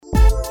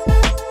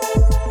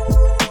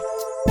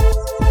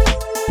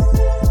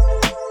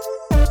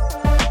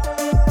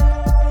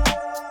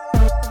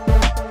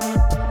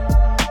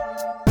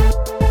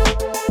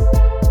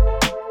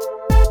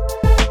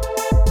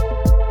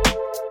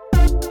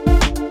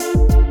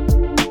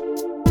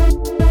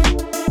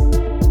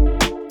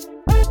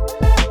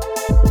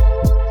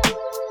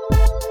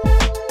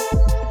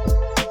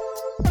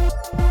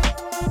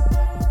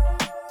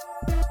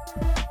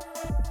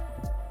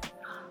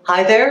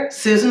Hi there,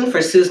 Susan for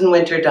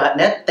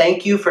SusanWinter.net.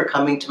 Thank you for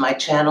coming to my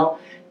channel.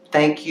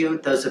 Thank you,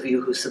 those of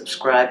you who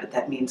subscribe.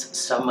 That means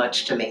so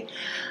much to me.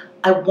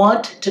 I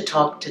want to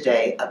talk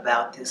today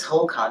about this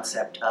whole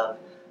concept of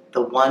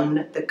the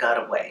one that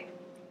got away.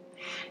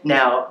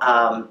 Now,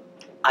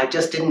 I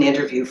just did an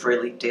interview for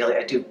Elite Daily.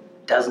 I do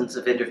dozens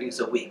of interviews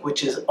a week,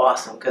 which is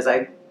awesome because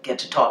I get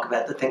to talk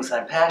about the things that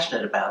I'm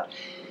passionate about.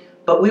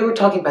 But we were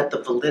talking about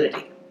the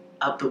validity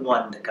of the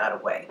one that got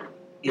away.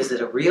 Is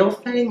it a real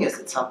thing? Is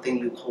it something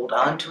you hold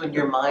on to in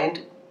your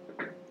mind?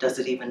 Does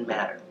it even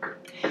matter?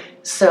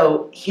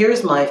 So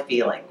here's my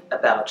feeling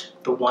about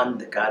the one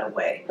that got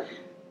away.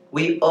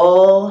 We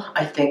all,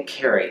 I think,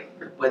 carry,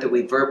 whether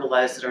we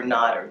verbalize it or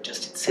not, or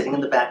just it's sitting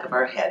in the back of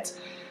our heads,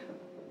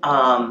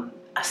 a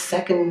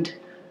second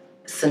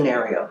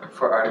scenario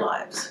for our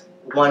lives.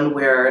 One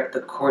where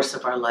the course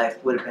of our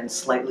life would have been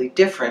slightly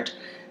different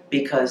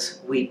because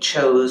we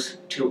chose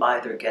to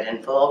either get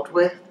involved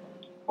with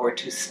or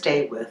to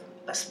stay with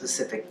a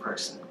specific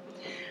person.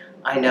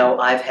 I know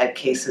I've had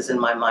cases in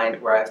my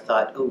mind where I've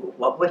thought, ooh,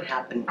 what would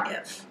happen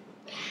if?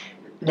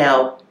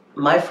 Now,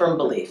 my firm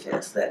belief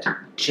is that,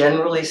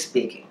 generally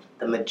speaking,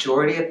 the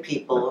majority of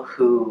people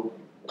who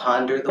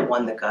ponder the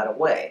one that got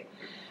away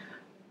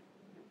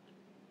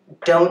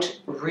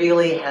don't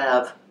really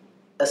have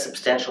a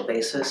substantial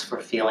basis for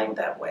feeling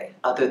that way,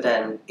 other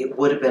than it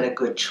would have been a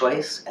good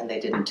choice and they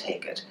didn't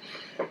take it.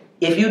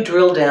 If you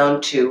drill down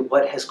to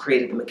what has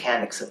created the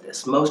mechanics of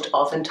this, most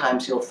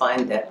oftentimes you'll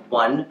find that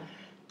one,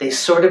 they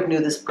sort of knew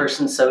this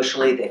person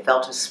socially, they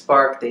felt a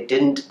spark, they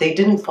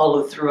didn't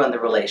follow through on the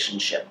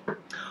relationship.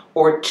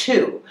 Or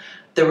two,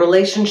 the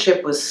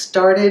relationship was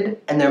started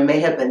and there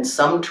may have been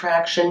some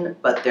traction,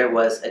 but there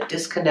was a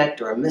disconnect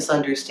or a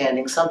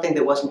misunderstanding, something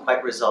that wasn't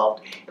quite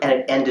resolved, and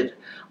it ended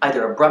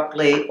either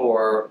abruptly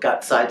or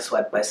got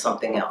sideswiped by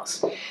something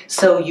else.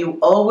 So you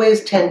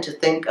always tend to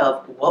think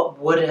of what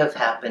would have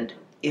happened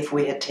if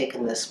we had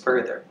taken this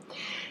further.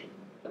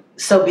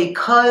 So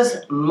because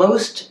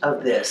most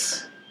of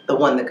this, the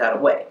one that got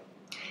away,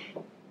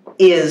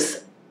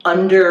 is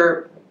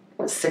under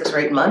 6 or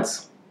 8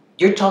 months,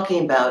 you're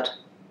talking about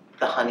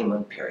the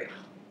honeymoon period.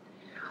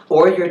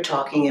 Or you're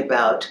talking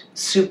about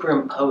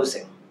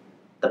superimposing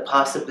the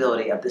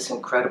possibility of this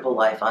incredible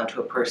life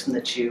onto a person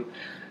that you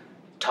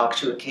talk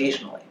to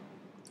occasionally.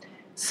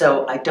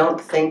 So I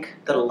don't think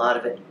that a lot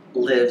of it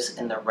lives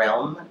in the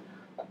realm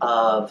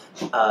of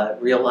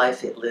real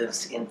life. It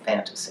lives in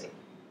fantasy.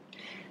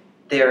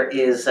 There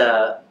is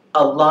a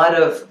lot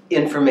of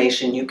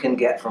information you can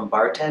get from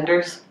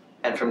bartenders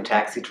and from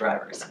taxi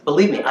drivers.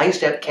 Believe me, I used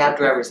to have cab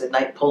drivers at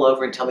night pull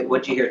over and tell me,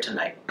 what'd you hear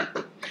tonight?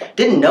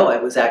 Didn't know I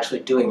was actually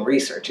doing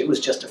research. It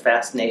was just a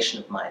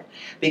fascination of mine.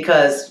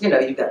 Because, you know,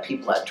 you've got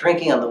people out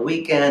drinking on the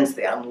weekends,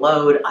 they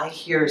unload. I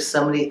hear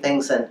so many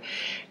things, and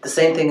the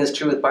same thing is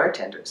true with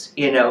bartenders.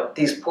 You know,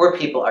 these poor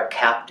people are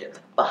captive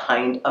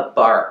behind a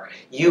bar.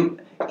 You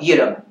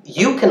know,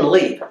 you can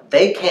leave,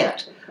 they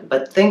can't.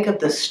 But think of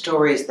the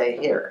stories they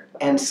hear.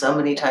 And so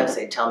many times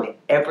they tell me,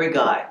 every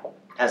guy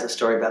has a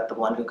story about the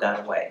one who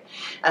got away.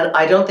 And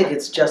I don't think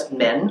it's just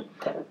men,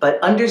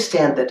 but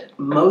understand that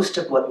most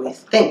of what we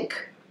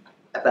think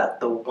about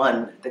the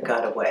one that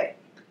got away,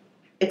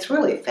 it's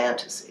really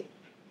fantasy.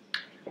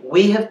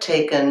 We have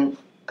taken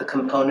the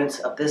components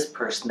of this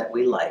person that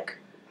we like.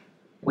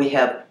 We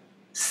have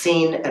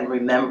seen and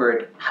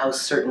remembered how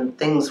certain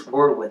things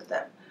were with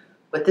them.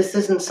 But this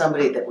isn't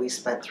somebody that we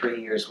spent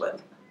 3 years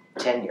with,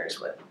 10 years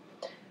with.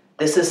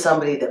 This is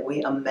somebody that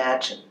we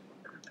imagine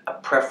a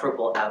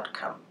preferable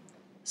outcome.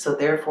 So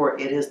therefore,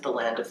 it is the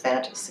land of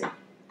fantasy.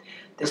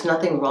 There's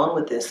nothing wrong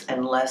with this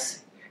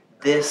unless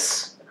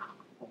this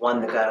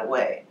one that got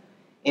away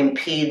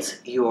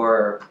impedes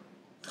your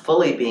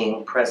fully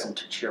being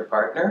present to your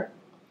partner,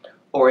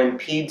 or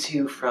impedes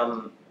you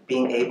from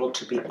being able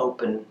to be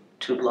open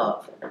to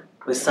love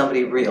with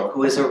somebody real,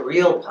 who is a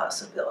real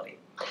possibility.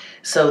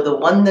 So the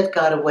one that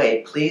got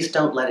away, please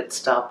don't let it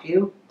stop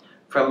you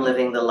from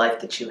living the life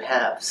that you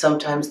have.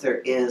 Sometimes there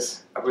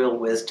is a real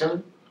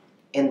wisdom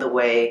in the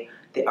way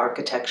the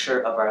architecture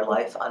of our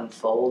life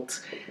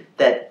unfolds,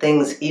 that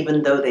things,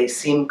 even though they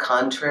seem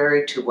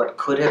contrary to what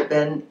could have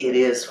been, it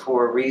is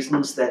for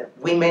reasons that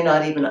we may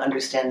not even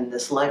understand in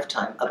this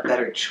lifetime, a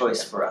better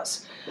choice for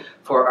us,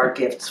 for our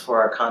gifts, for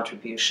our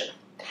contribution.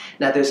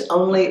 Now there's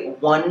only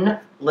one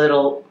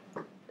little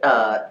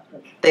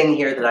thing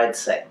here that I'd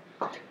say,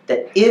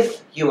 that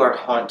if you are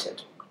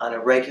haunted on a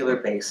regular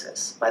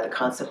basis by the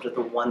concept of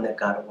the one that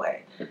got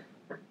away,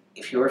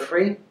 if you're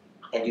free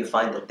and you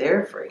find that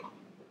they're free,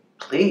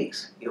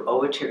 please, you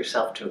owe it to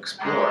yourself to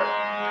explore.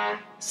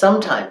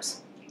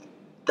 Sometimes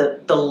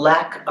the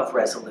lack of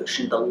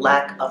resolution, the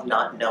lack of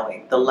not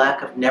knowing, the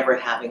lack of never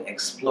having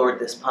explored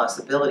this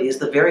possibility is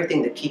the very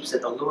thing that keeps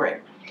it alluring.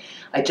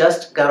 I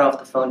just got off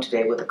the phone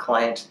today with a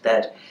client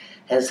that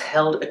has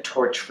held a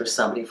torch for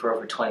somebody for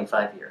over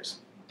 25 years.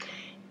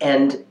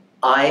 And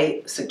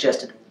I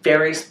suggested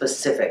very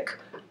specific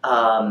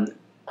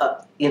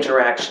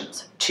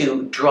interactions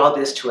to draw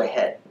this to a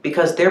head,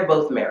 because they're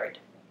both married.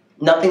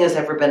 Nothing has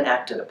ever been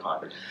acted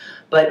upon.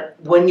 But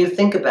when you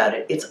think about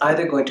it, it's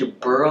either going to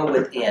burrow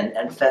within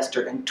and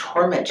fester and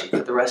torment you for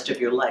the rest of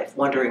your life,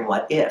 wondering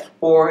what if,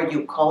 or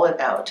you call it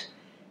out,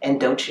 and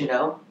don't you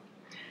know,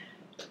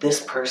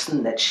 this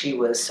person that she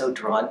was so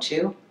drawn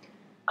to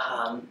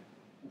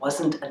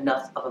wasn't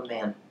enough of a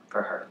man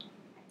for her.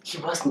 He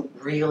wasn't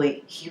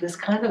really, he was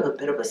kind of a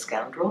bit of a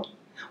scoundrel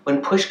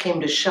when push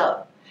came to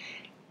shove.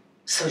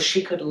 So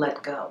she could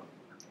let go.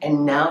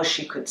 And now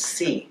she could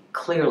see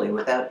clearly,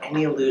 without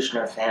any illusion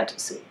or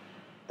fantasy,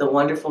 the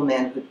wonderful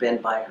man who'd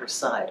been by her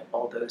side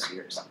all those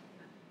years.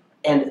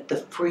 And the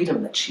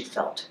freedom that she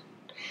felt.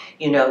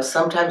 You know,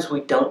 sometimes we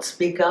don't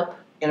speak up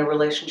in a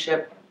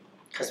relationship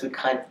because we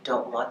kind of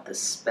don't want the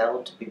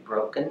spell to be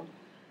broken.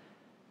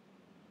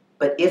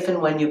 But if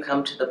and when you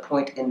come to the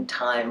point in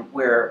time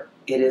where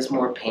it is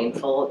more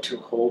painful to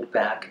hold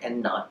back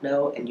and not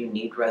know, and you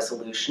need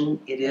resolution,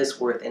 it is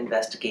worth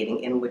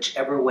investigating in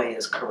whichever way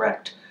is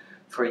correct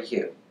for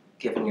you,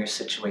 given your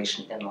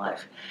situation in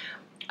life.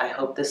 I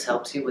hope this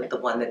helps you with the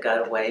one that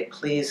got away.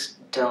 Please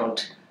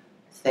don't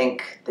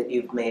think that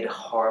you've made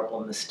horrible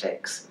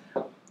mistakes.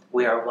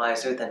 We are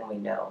wiser than we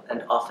know,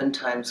 and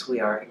oftentimes we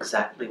are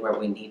exactly where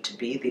we need to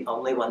be. The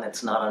only one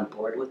that's not on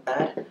board with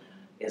that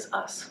is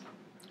us.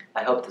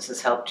 I hope this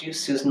has helped you.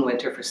 Susan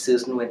Winter for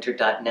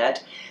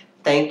SusanWinter.net.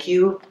 Thank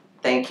you,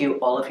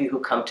 all of you who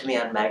come to me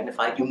on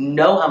Magnified. You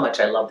know how much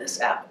I love this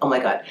app. Oh my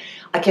God,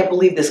 I can't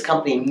believe this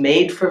company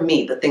made for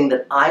me the thing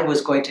that I was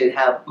going to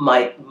have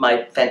my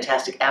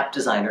fantastic app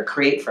designer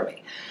create for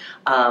me.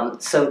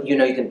 So you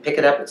know you can pick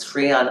it up, it's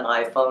free on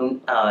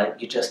iPhone.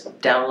 You just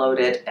download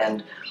it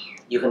and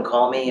you can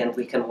call me and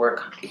we can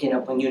work, you know,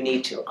 when you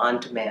need to, on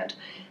demand.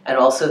 And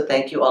also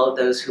thank you all of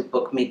those who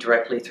book me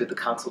directly through the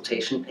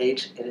consultation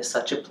page. It is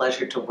such a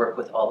pleasure to work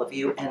with all of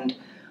you, and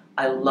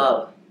I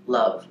love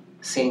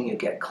seeing you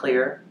get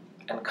clear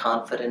and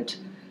confident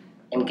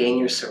and gain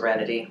your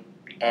serenity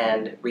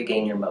and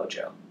regain your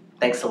mojo.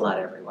 Thanks a lot,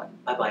 everyone.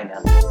 Bye-bye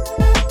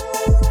now.